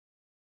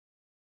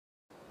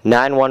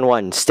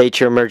911, state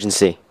your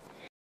emergency.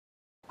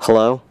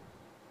 Hello?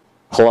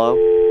 Hello?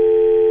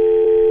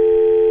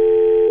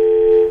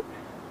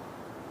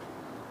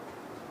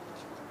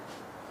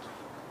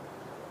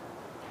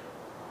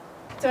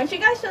 Don't you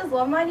guys just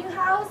love my new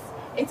house?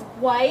 It's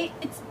white,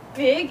 it's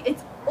big,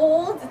 it's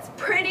old, it's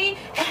pretty,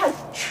 it has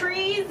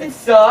trees. It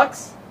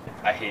sucks.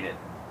 I hate it.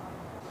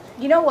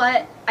 You know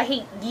what? I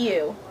hate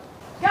you.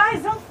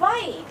 Guys, don't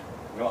fight.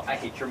 You know, I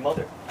hate your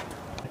mother.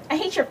 I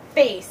hate your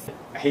face.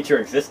 I hate your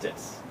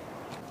existence.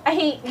 I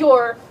hate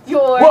your...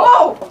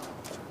 Whoa!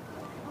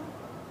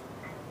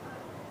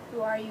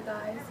 Who are you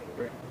guys?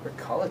 We're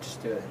college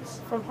students.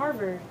 From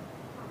Harvard.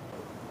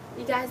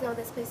 You guys know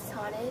this place is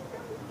haunted?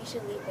 You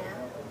should leave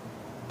now.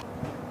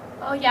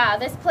 Oh yeah,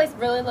 this place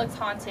really looks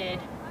haunted.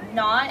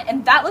 Not,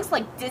 and that looks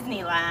like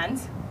Disneyland.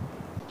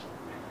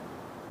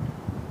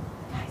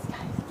 Guys.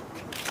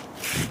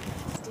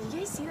 Did you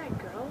guys see that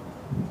girl?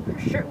 Her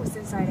shirt was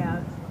inside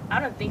out. I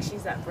don't think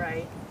she's that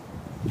bright.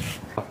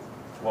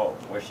 Whoa,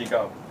 where'd she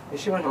go? Hey,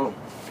 she went home.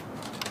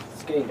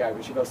 It's getting dark.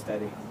 We should go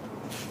steady.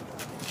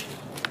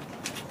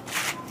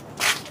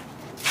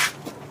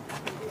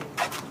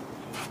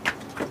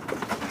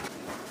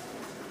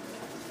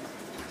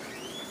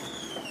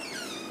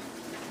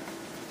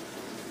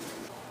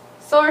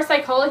 So our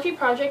psychology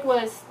project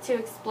was to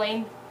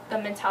explain the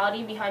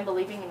mentality behind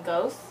believing in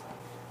ghosts.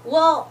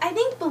 Well, I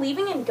think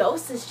believing in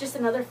ghosts is just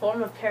another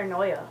form of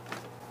paranoia.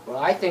 Well,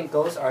 I think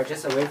ghosts are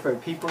just a way for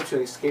people to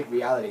escape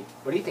reality.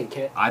 What do you think,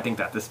 Kit? I think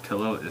that this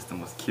pillow is the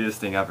most cutest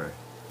thing ever.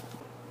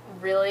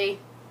 Really?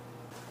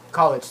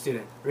 College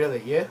student.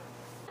 Really, you?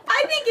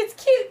 I think it's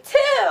cute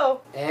too!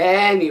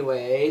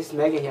 Anyways,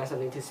 Megan has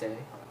something to say.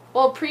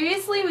 Well,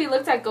 previously we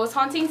looked at ghost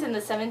hauntings in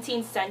the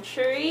 17th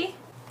century.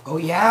 Oh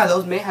yeah,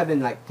 those may have been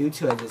like due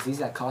to a disease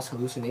that caused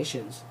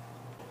hallucinations.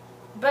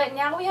 But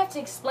now we have to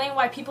explain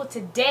why people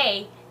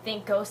today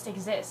think ghosts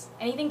exist.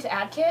 Anything to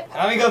add, Kit?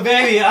 Let me go,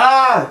 baby!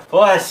 Ah!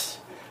 Push!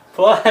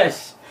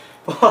 Push!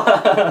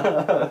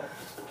 Push!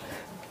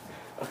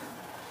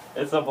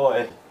 It's a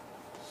boy.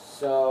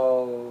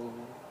 So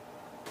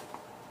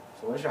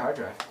where's your hard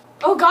drive?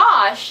 Oh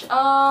gosh,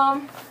 I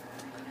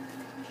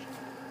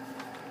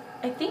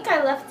think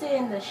I left it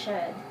in the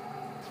shed.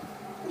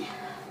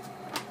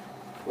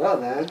 Well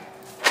then,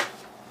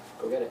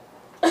 go get it.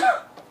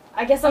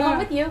 I guess I'll come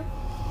with you.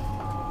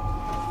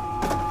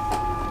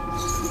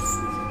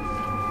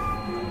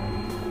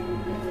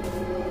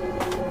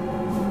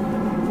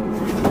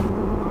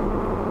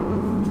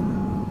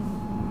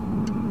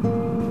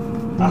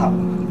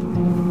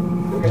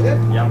 Go get it?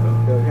 Yeah, I'm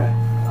good. Okay.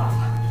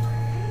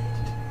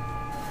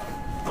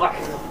 Fuck.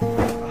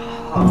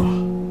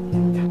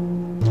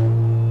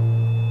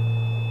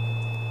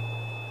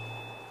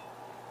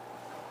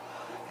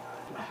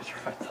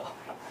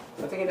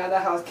 I'm taking out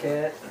that house,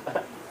 Kit.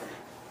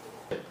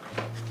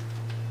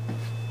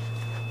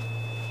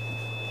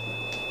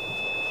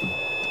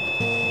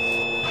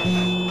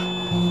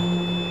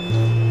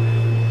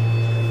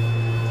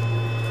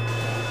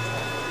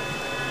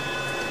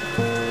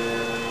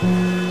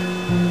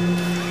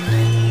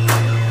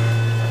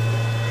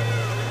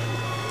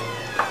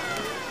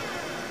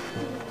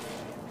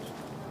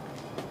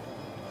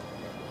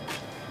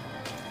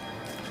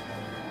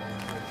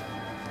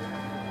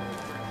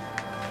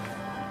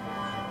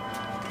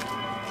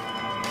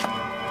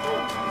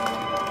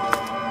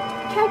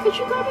 Kat, could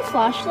you grab a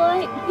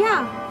flashlight?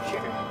 Yeah,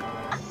 sure.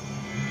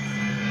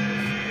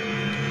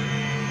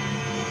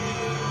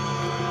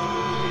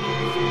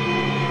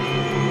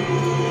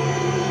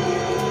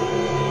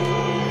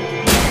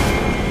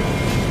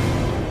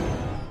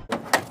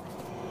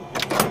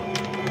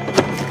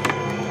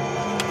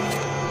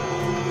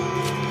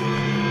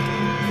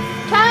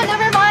 Kat,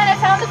 never mind, I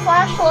found the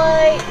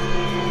flashlight.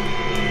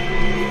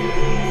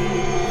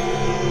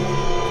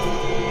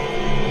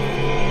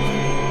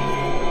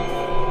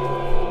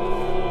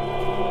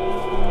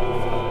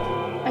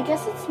 I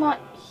guess it's not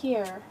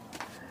here.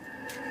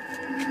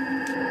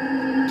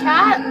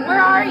 Kat,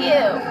 where are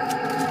you?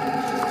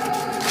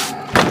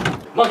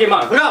 Monkey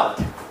Mom, no!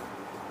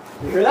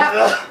 You hear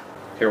that?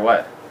 Hear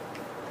what?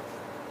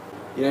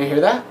 You didn't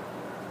hear that?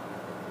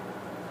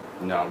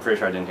 No, I'm pretty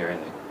sure I didn't hear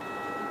anything.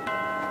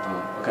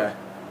 Oh, okay.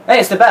 Hey,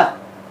 it's the bell.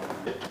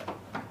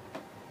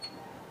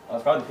 Oh,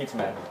 it's probably the pizza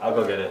man. I'll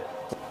go get it.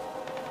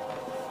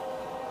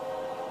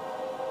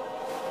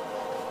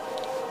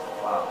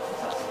 Wow,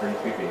 that's pretty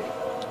creepy.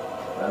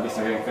 But at least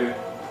I'm getting food.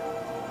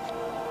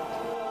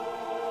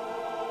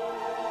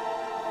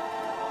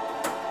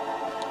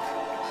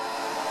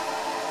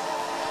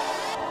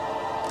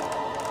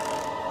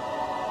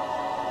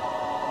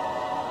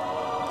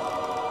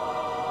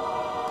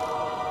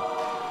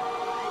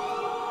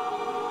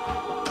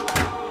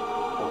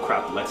 Oh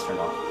crap, the lights turned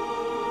off.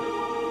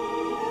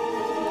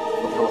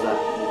 What the hell's that?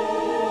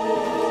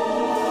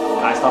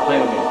 Guys, stop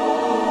playing with me.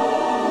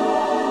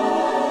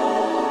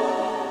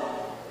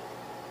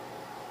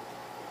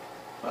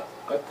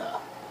 What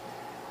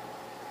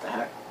the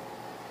heck?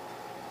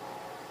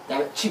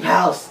 Damn it, cheap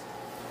house!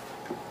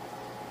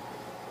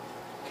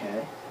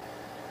 Okay.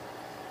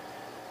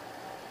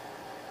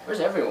 Where's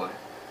everyone?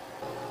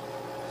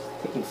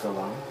 It's taking so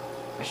long.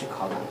 I should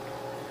call them.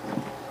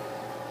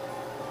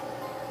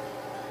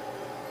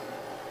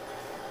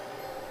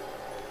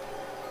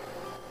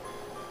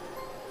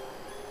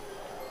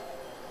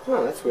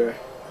 Huh, that's weird.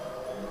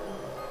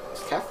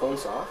 Is cat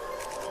phones off?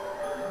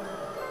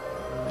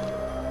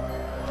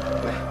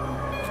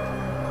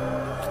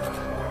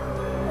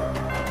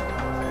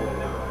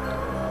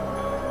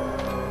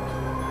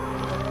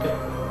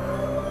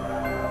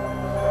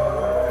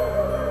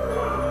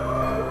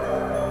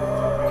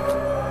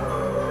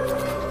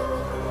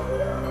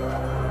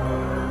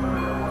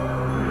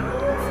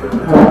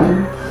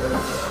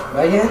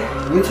 Megan,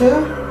 you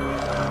too?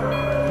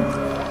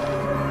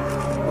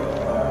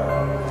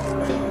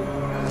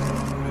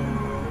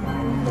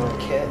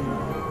 Kit.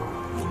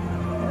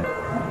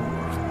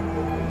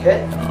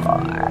 Kit?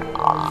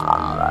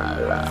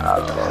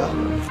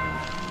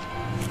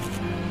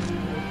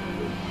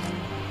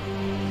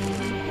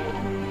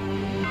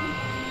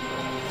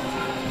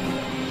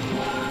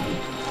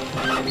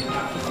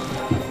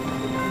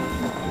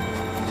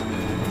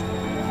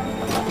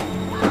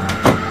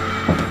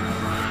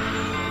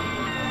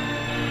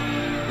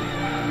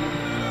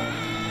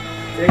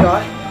 Dear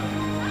God,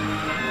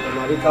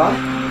 Almighty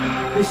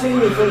God, please save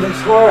me from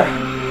this horror.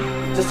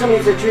 Just tell me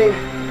it's a dream.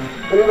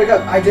 When I wake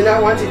up, I do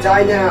not want to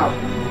die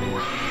now.